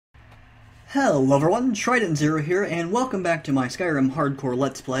Hello everyone, Trident Zero here, and welcome back to my Skyrim Hardcore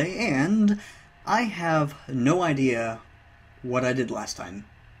Let's Play, and I have no idea what I did last time.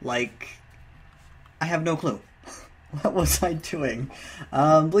 Like, I have no clue. What was I doing?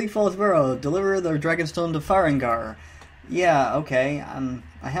 Bleak Falls Burrow, deliver the Dragonstone to Farengar. Yeah, okay,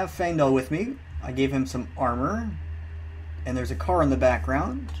 I have Fangdal with me. I gave him some armor, and there's a car in the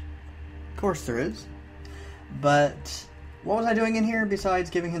background. Of course there is. But what was I doing in here besides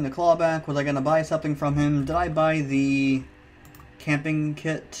giving him the clawback? Was I going to buy something from him? Did I buy the camping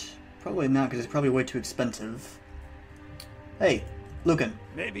kit? Probably not, because it's probably way too expensive. Hey, Lucan.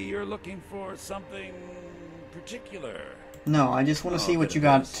 Maybe you're looking for something particular. No, I just want to see what you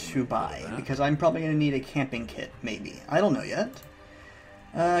got to buy, because I'm probably going to need a camping kit, maybe. I don't know yet.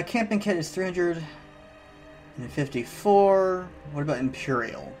 Camping kit is 354. What about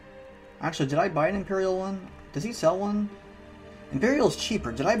Imperial? Actually, did I buy an Imperial one? Does he sell one? Imperial's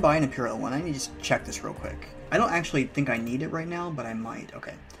cheaper. Did I buy an Imperial one? I need to just check this real quick. I don't actually think I need it right now, but I might.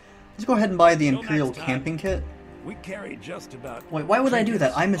 Okay. Let's go ahead and buy the Imperial camping kit. We carry just about. Wait, why would I do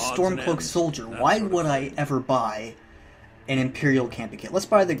that? I'm a Stormcloaks soldier. Why would I ever buy an Imperial camping kit? Let's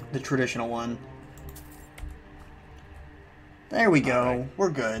buy the traditional one. There we go. Right. We're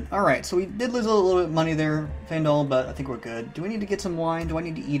good. Alright, so we did lose a little bit of money there, Fandal, but I think we're good. Do we need to get some wine? Do I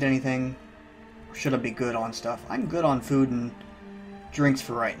need to eat anything? Or should I be good on stuff? I'm good on food and drinks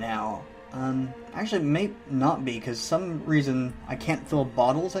for right now. Actually, it may not be, because some reason I can't fill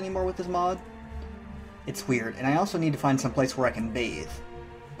bottles anymore with this mod. It's weird, and I also need to find some place where I can bathe.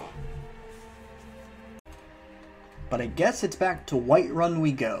 But I guess it's back to Whiterun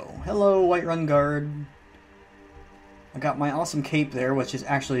we go. Hello, Whiterun guard. I got my awesome cape there, which is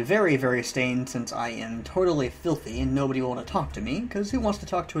actually very, very stained since I am totally filthy and nobody will want to talk to me, because who wants to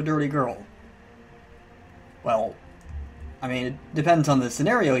talk to a dirty girl? Well, I mean, it depends on the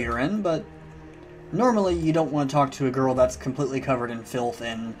scenario you're in, but normally you don't want to talk to a girl that's completely covered in filth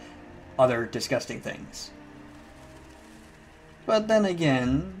and other disgusting things. But then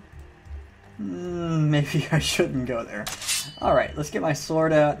again, maybe I shouldn't go there. Alright, let's get my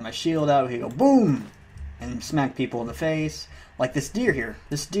sword out, my shield out, we go boom! And smack people in the face. Like this deer here.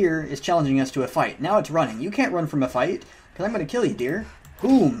 This deer is challenging us to a fight. Now it's running. You can't run from a fight, because I'm going to kill you, deer.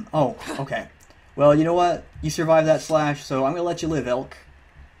 Boom! Oh, okay. Well, you know what? You survived that slash, so I'm going to let you live, elk.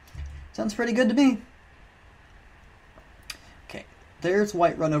 Sounds pretty good to me. Okay, there's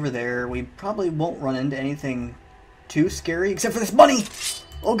Whiterun over there. We probably won't run into anything too scary, except for this bunny!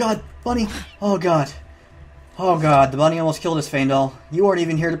 Oh god, bunny! Oh god. Oh god, the bunny almost killed us, Fandal. You weren't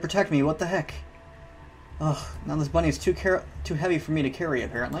even here to protect me, what the heck? Ugh, now this bunny is too heavy for me to carry,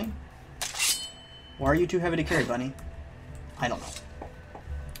 apparently. Why are you too heavy to carry, bunny? I don't know.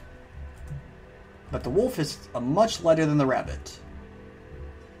 But the wolf is much lighter than the rabbit.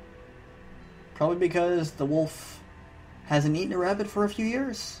 Probably because the wolf hasn't eaten a rabbit for a few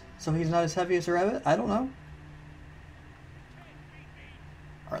years, so he's not as heavy as a rabbit? I don't know.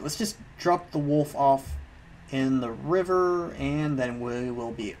 Alright, let's just drop the wolf off in the river, and then we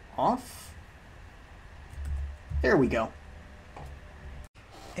will be off. There we go.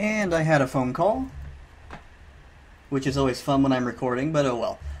 And I had a phone call, which is always fun when I'm recording, but oh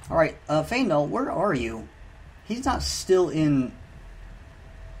well. Alright, Fandal, where are you? He's not still in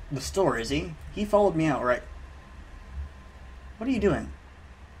the store, is he? He followed me out, right? What are you doing?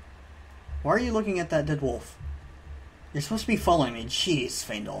 Why are you looking at that dead wolf? You're supposed to be following me. Jeez,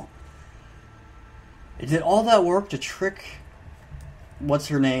 Fandal. Did all that work to trick... What's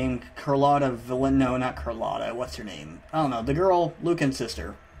her name? Carlotta Villain? No, not Carlotta. What's her name? I don't know. The girl, Lucan's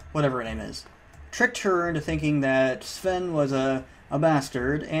sister. Whatever her name is. Tricked her into thinking that Sven was a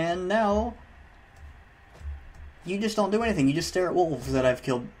bastard, and now you just don't do anything. You just stare at wolves that I've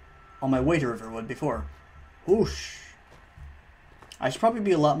killed on my way to Riverwood before. Whoosh. I should probably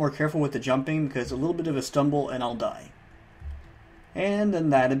be a lot more careful with the jumping, because a little bit of a stumble and I'll die. And then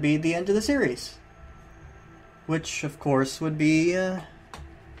that'd be the end of the series. Which, of course, would be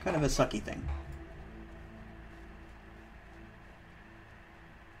kind of a sucky thing.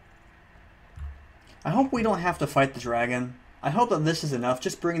 I hope we don't have to fight the dragon. I hope that this is enough.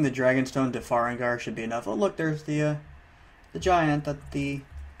 Just bringing the Dragonstone to Farengar should be enough. Oh, look, there's the giant that the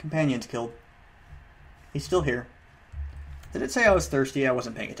companions killed. He's still here. Did it say I was thirsty? I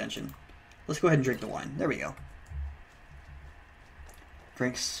wasn't paying attention. Let's go ahead and drink the wine. There we go.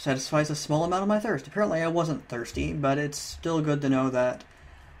 Drink satisfies a small amount of my thirst. Apparently I wasn't thirsty, but it's still good to know that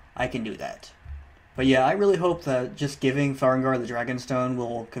I can do that. But yeah, I really hope that just giving Farengar the Dragonstone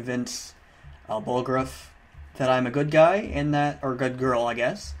will convince Bulgariff that I'm a good guy, and that, or good girl, I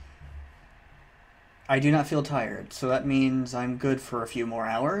guess. I do not feel tired, so that means I'm good for a few more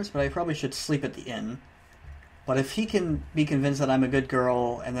hours, but I probably should sleep at the inn. But if he can be convinced that I'm a good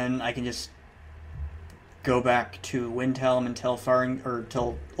girl, and then I can just go back to Windhelm and tell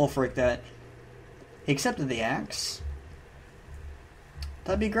tell Ulfric that he accepted the axe,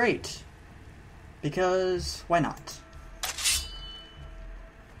 that'd be great. Because why not?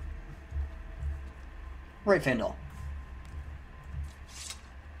 Right, Fandel.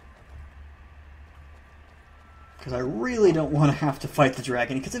 Because I really don't want to have to fight the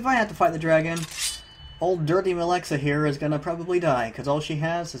dragon. Because if I have to fight the dragon, old dirty Malexa here is going to probably die. Because all she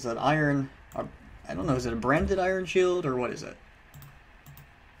has is an iron... I don't know, is it a branded iron shield or what is it?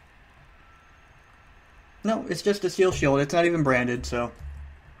 No, it's just a steel shield. It's not even branded, so...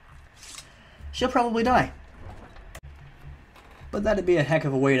 she'll probably die. But that'd be a heck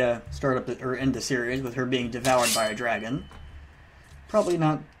of a way to start up or end the series with her being devoured by a dragon. Probably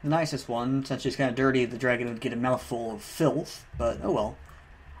not the nicest one, since she's kind of dirty. The dragon would get a mouthful of filth, but oh well.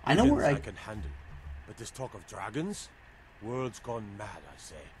 I know where I can handle, but this talk of dragons, world's gone mad, I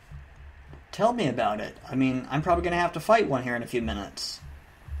say. Tell me about it. I mean, I'm probably gonna have to fight one here in a few minutes.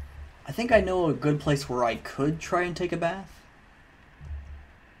 I think I know a good place where I could try and take a bath.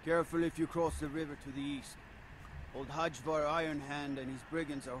 Careful if you cross the river to the east. Old Hajvar Ironhand and his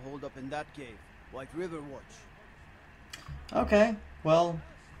brigands are holed up in that cave. White River Watch. Okay, well,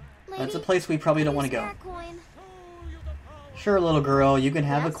 Lady, that's a place we probably don't want to go. a coin? Sure, little girl, you can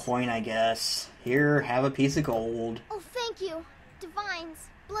have a Yes? coin, I guess. Here, have a piece of gold. Oh, thank you. Divines,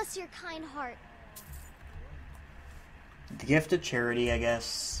 bless your kind heart. The gift of charity, I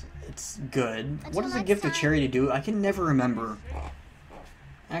guess. It's good. Until What does the next gift of time. charity do? I can never remember.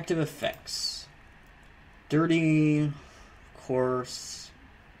 Active effects. Dirty, coarse.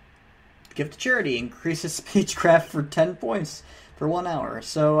 Gift of charity increases speechcraft for 10 points for 1 hour.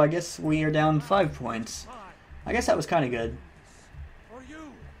 So I guess we are down 5 points. I guess that was kind of good. For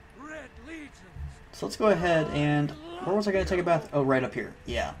you, Red Legions. So let's go ahead and... where was I going to take a bath? Oh, right up here.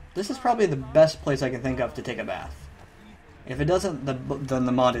 Yeah. This is probably the best place I can think of to take a bath. If it doesn't, then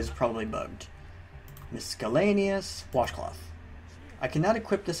the mod is probably bugged. Miscellaneous washcloth. I cannot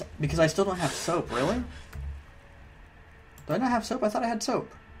equip this because I still don't have soap, really? Do I not have soap? I thought I had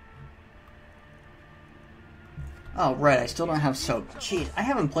soap. Oh, right, I still don't have soap. Jeez, I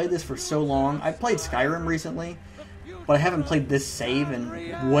haven't played this for so long. I played Skyrim recently, but I haven't played this save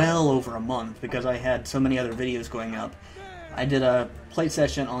in well over a month because I had so many other videos going up. I did a play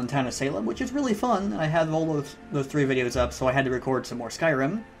session on Town of Salem, which is really fun. I have all those 3 videos up, so I had to record some more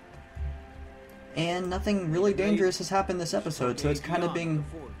Skyrim. And nothing really dangerous has happened this episode, so it's kind of being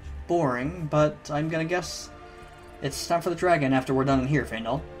boring, but I'm gonna guess it's time for the dragon after we're done in here,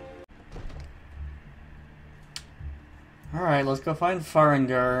 Faendal. Alright, let's go find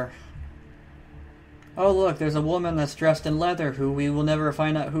Farengar. Oh look, there's a woman that's dressed in leather who we will never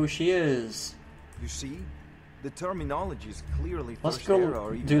find out who she is. You see? The terminology is clearly Let's first era go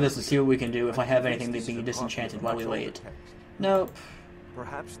or even do this and earlier. see what we can do if I have At anything least to be this is a copy disenchanted of a while we much older wait. text. Nope.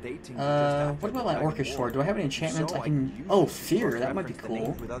 Perhaps dating to just after What about the my Dragon Orcish War. sword? Do I have any If so, enchantments I I can... could Oh, use it to fear, that might be cross-reference the cool.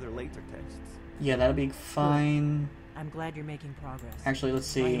 names with other later texts. Yeah, that'd be fine. I'm glad you're making progress. Actually,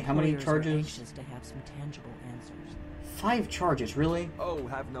 let's My see, how many employers are charges? anxious to have some tangible answers. 5 charges, really? Oh,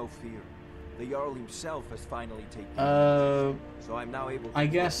 have no fear. The Jarl himself has finally taken Uh, so I'm now able to I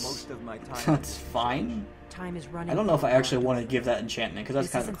devote guess most of my time that's fine. Time is running. I don't know if I out. actually want to give that enchantment, because that's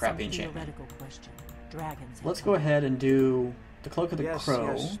This kind of a isn't crappy some enchantment. theoretical question. Dragons have Let's go ahead and do the Cloak of the yes,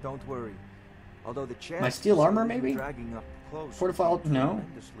 Crow. yes, don't worry. Although the chance My steel armor, is maybe? dragging up close Fortified? No.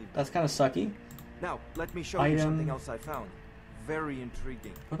 tremendously. That's kind of sucky. Now, let me show you Item. something else I found. Very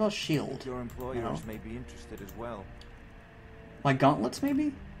intriguing. What about shield? Your employers No. may be interested as well. My gauntlets,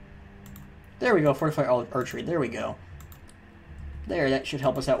 maybe? There we go, fortified archery. There we go. There, that should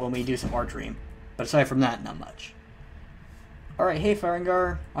help us out when we do some archery. But aside from that, not much. Alright, hey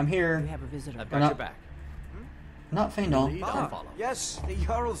Farengar, I'm here. You have a visitor. I've Or got not- your back. Not Faendal. Lead, Ah, I'll follow. yes, the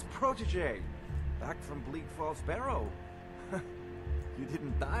Jarl's protege. Back from Bleak Falls Barrow. You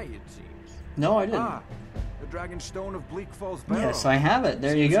didn't die, it seems. No, I didn't. Ah, the Dragon Stone of Bleak Falls Barrow. Yes, I have it.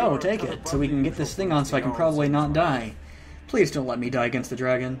 There you Seems go. you're Take kind it. of So we can above get the this usual thing on so I can Jarl's probably not seems die. Please don't let me die against the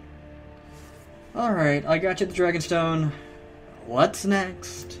dragon. Alright, I got you the Dragonstone. What's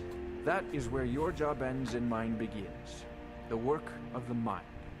next? That is where your job ends and mine begins. The work of the mind,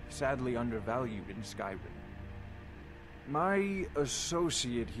 sadly undervalued in Skyrim. My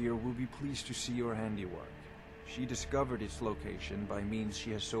associate here will be pleased to see your handiwork. She discovered its location by means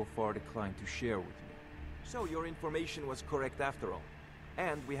she has so far declined to share with me. So your information was correct after all.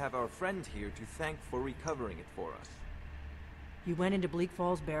 And we have our friend here to thank for recovering it for us. You went into Bleak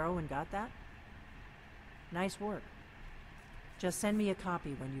Falls Barrow and got that? Nice work. Just send me a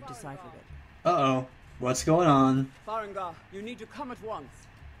copy when you've deciphered it. Uh-oh. What's going on? Farengar, you need to come at once.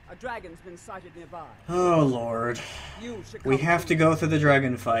 A dragon's been sighted nearby. Oh, Lord. You should We come have to go through the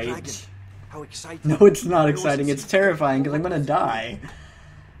dragon fight. Dragon. How exciting. No, it's not exciting. It's terrifying because I'm gonna die.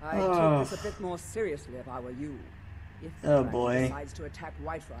 I'd take this a bit more seriously if I were you. If the Oh, dragon boy. decides to attack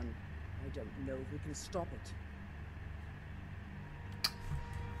Whiterun, I don't know if we can stop it.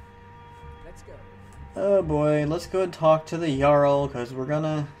 Let's go. Oh boy, let's go and talk to the Jarl, because we're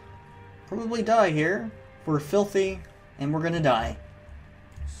gonna probably die here. We're filthy, and we're gonna die.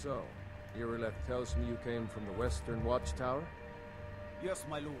 So, Irileth tells me you came from the Western Watchtower? Yes,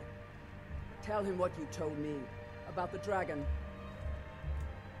 my lord. Tell him what you told me about the dragon.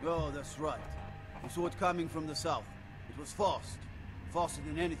 Oh, that's right. We saw it coming from the south. It was fast. Faster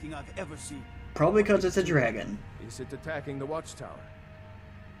than anything I've ever seen. Probably because it's a dragon. Is it attacking the Watchtower?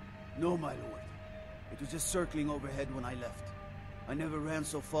 No, my lord. It was just circling overhead when I left. I never ran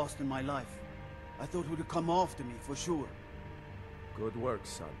so fast in my life. I thought it would come after me, for sure. Good work,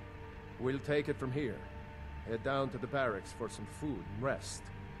 son. We'll take it from here. Head down to the barracks for some food and rest.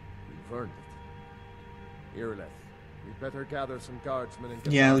 We've earned it. Irileth, we'd better gather some guardsmen and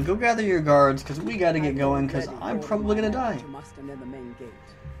get Yeah, down. go gather your guards, because we gotta get going, because Ready, I'm Lord probably gonna Miner, die. to muster near the main gate.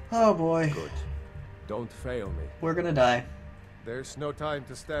 Oh boy, Good. Don't fail me. we're gonna die. There's no time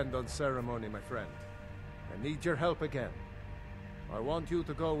to stand on ceremony, my friend. I need your help again. I want you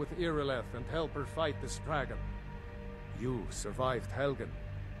to go with Irileth and help her fight this dragon. You survived Helgen,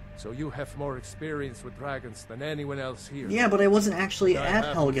 so you have more experience with dragons than anyone else here. Yeah, but I wasn't actually I at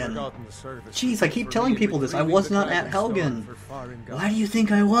haven't Helgen. forgotten the service Jeez, I you keep did telling for me people this. I retrieving was the not at Dragonstone Helgen. for Farengar. Why do you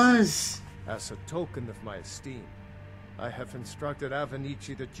think I was? As a token of my esteem, I have instructed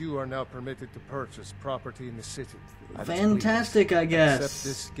Avenici that you are now permitted to purchase property in the city. At its Fantastic, I pleasure. guess. Accept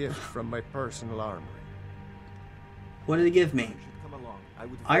this gift from my personal armory. What did he give me? You should come along. I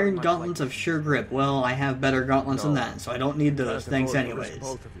would very Iron much gauntlets like of to sure grip. Well, I have better gauntlets than No. that, so I don't need those That things order is anyways.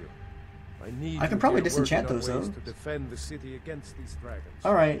 both of you. I need I can you probably here disenchant working on those, ways though. to defend the city against these dragons.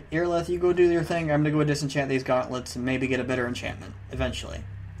 Alright, Irileth, you go do your thing. I'm gonna go disenchant these gauntlets and maybe get a better enchantment, eventually.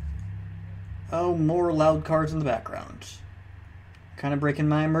 Oh, more loud cards in the background. Kind of breaking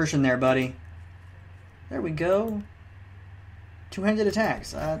my immersion there, buddy. There we go. Two-handed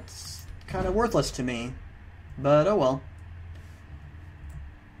attacks. That's kind of worthless to me. But, oh well.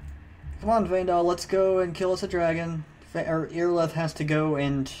 Come on, Vaindal, let's go and kill us a dragon. Irileth has to go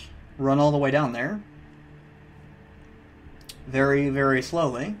and run all the way down there. Very, very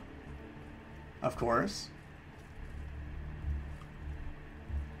slowly. Of course.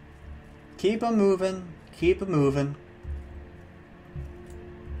 Keep 'em moving. Keep 'em moving.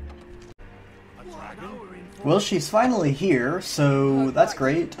 A dragon? Well, she's finally here, so that's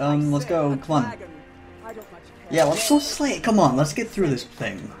great. Let's go. Come on. Yeah, let's go slay it. Come on, let's get through this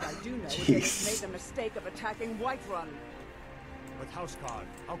thing. I do know Jeez. they made the mistake of attacking Whiterun. But Houseguard,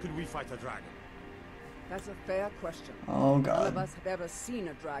 how can we fight a dragon? That's a fair question. Oh, None of God. us have ever seen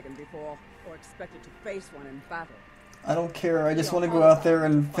a dragon before, or expected to face one in battle. I don't care. I just want to go out there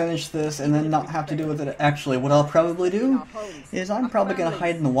and finish this and then not have to deal with it. Actually, what I'll probably do is I'm probably going to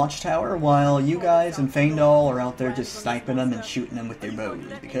hide in the watchtower while you guys and Faendal are out there just sniping them and shooting them with their bows.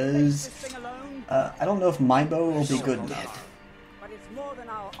 Because I don't know if my bow will be good enough.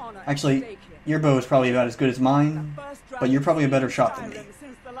 Actually, your bow is probably about as good as mine, but you're probably a better shot than me.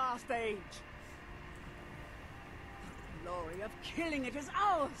 Since the last age. The glory of killing it is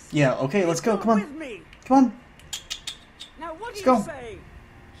ours. Yeah, okay, let's go. Come With on. me. Come on. Now what Let's do you go. say?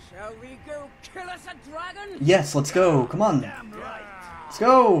 Shall we go kill us a dragon? Yes, let's go. Come on. Damn right. Let's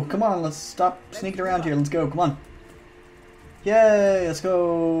go. Come on, let's stop sneaking around here. Let's go. Come on. Yay, let's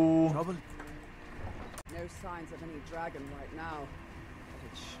go. Trouble? No signs of any dragon right now,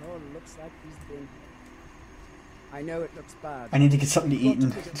 but it sure looks like he's been. I know it looks bad. I need to get something to eat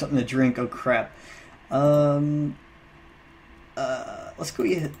and something to drink. Oh, crap. Let's go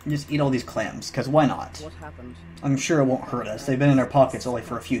just eat all these clams, because why not? What happened? I'm sure it won't hurt us. They've been in our pockets only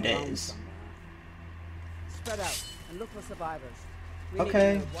for a few days. Spread out and look for survivors. We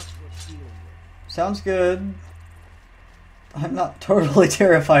Okay. need to know what we're dealing with. Sounds good. I'm not totally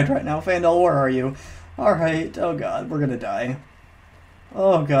terrified right now. Faendal, where are you? Alright. Oh, God. We're gonna die.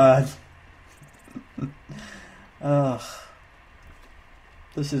 Oh, God. Ugh.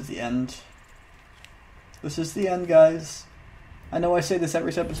 This is the end. This is the end, guys. I know I say this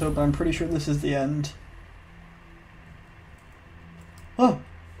every episode, but I'm pretty sure this is the end. Oh!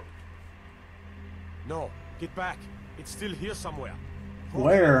 No, get back. It's still here somewhere.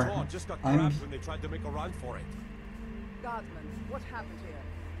 Where? Thor just got I'm- grabbed when they tried to make a run for it. Guardsmen, what happened here?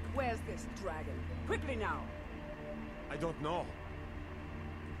 Where's this dragon? Quickly now! I don't know.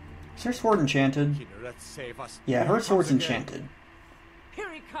 Is her sword enchanted? Kinneret, save us. Yeah, her sword's Comes again. enchanted. Here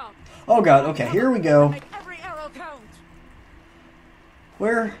he comes! Oh god, okay, here we go. Make every arrow count!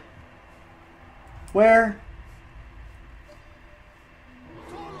 Where? Where?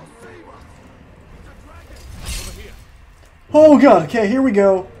 Oh god, okay, here we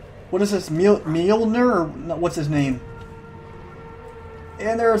go. What is this, Mjolnir, or no, what's his name?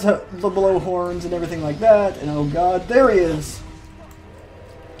 And there's the blowhorns and everything like that, and oh god, there he is.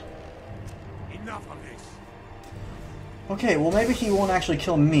 Enough of this. Okay, well maybe he won't actually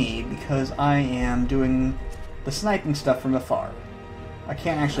kill me, because I am doing the sniping stuff from afar. I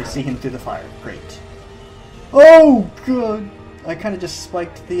can't actually see him through the fire. Great. Oh god! I kind of just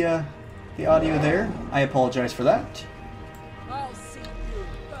spiked the audio there. I apologize for that. I'll see you.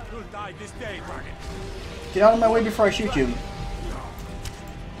 You'll die this day, dragon. Get out of my way before I shoot you.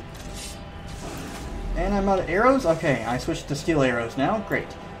 And I'm out of arrows? Okay, I switched to steel arrows now. Great.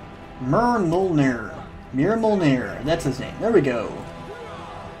 Mjolnir. That's his name. There we go.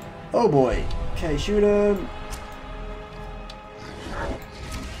 Oh boy. Okay, shoot him.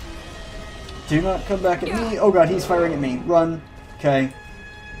 Do not come back at me. Oh god, he's firing at me. Run. Okay.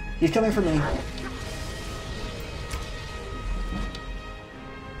 He's coming for me.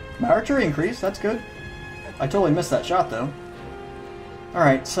 My archery increased. That's good. I totally missed that shot, though.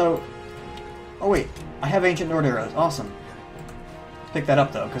 Alright, so... Oh, wait. I have Ancient Nord arrows. Awesome. Pick that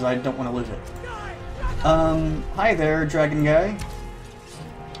up, though, because I don't want to lose it. Hi there, dragon guy.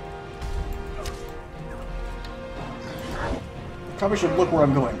 Probably should look where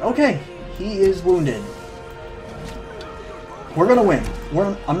I'm going. Okay, he is wounded. We're gonna win.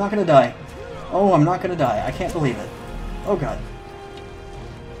 I'm not gonna die. Oh, I'm not gonna die. I can't believe it. Oh, God.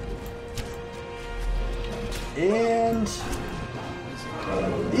 And...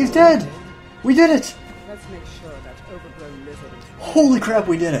 he's dead! We did it! Let's make sure that overgrown lizard is... Holy crap,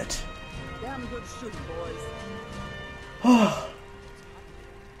 we did it! Damn good shooting, boys.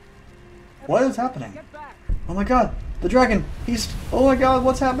 What is happening? Get back. Oh my god, the dragon! He's... oh my god,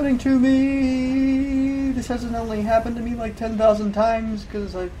 what's happening to me? This hasn't only happened to me like 10,000 times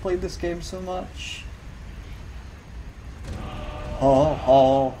because I've played this game so much.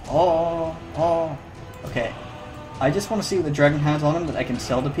 Okay. I just want to see what the dragon has on him that I can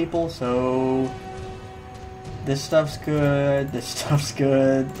sell to people, so... this stuff's good, this stuff's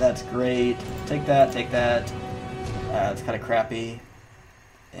good, that's great. Take that, take that. It's kind of crappy.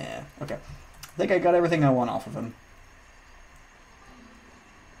 Yeah, okay. I think I got everything I want off of him.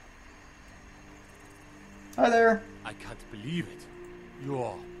 Hi there. I can't believe it.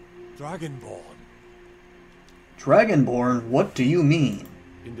 You're Dragonborn. Dragonborn? What do you mean?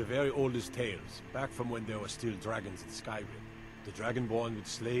 In the very oldest tales, back from when there were still dragons in Skyrim, the Dragonborn would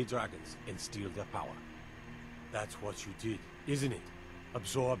slay dragons and steal their power. That's what you did, isn't it?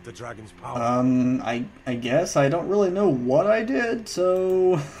 Absorb the dragon's power. I guess. I don't really know what I did,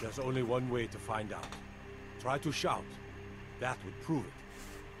 so... There's only one way to find out. Try to shout. That would prove it.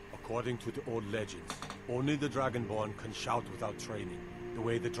 According to the old legends, only the Dragonborn can shout without training, the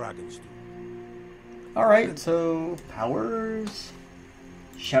way the dragons do. Alright, so... powers...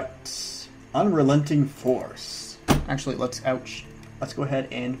 shouts. Unrelenting force. Actually, let's go ahead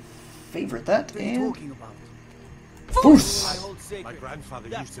and favorite that, What are you and... talking about? Foos! My grandfather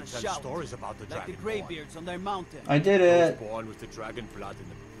used to tell stories about the like the Dragonborn. Greybeards on their mountain. I did Those it. born with the dragon blood in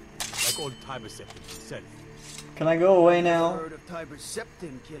them, like old Tiber Septim himself. Can I go away I've now? heard of Tiber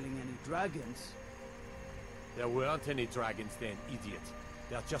Septim killing any dragons. There weren't any dragons then, idiot.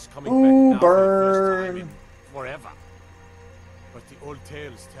 They're just coming Ooh, back now for the first time burn. in forever. But the old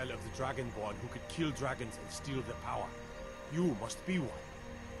tales tell of the Dragonborn who could kill dragons and steal their power. You must be one.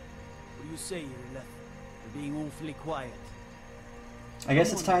 What do you say, Irileth? You're being awfully quiet. I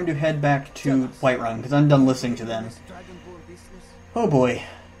guess it's time to head back to Whiterun, because I'm done listening to them. This Dragonborn business? Oh boy.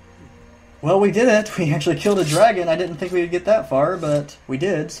 Well, we did it. We actually killed a dragon. I didn't think we would get that far, but we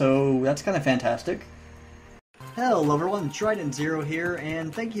did, so that's kind of fantastic. Hello everyone, Trident Zero here,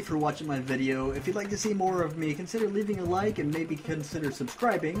 and thank you for watching my video. If you'd like to see more of me, consider leaving a like and maybe consider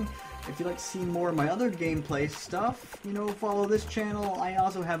subscribing. If you'd like to see more of my other gameplay stuff, you know, follow this channel. I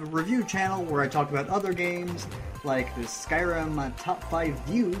also have a review channel where I talk about other games, like the Skyrim Top 5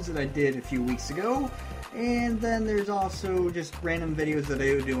 Views that I did a few weeks ago. And then there's also just random videos that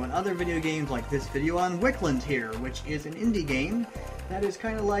I do on other video games, like this video on Wickland here, which is an indie game that is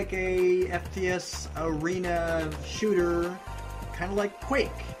kind of like a FPS arena shooter, kind of like Quake.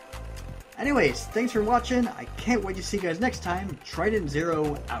 Anyways, thanks for watching. I can't wait to see you guys next time. Trident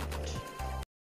Zero out.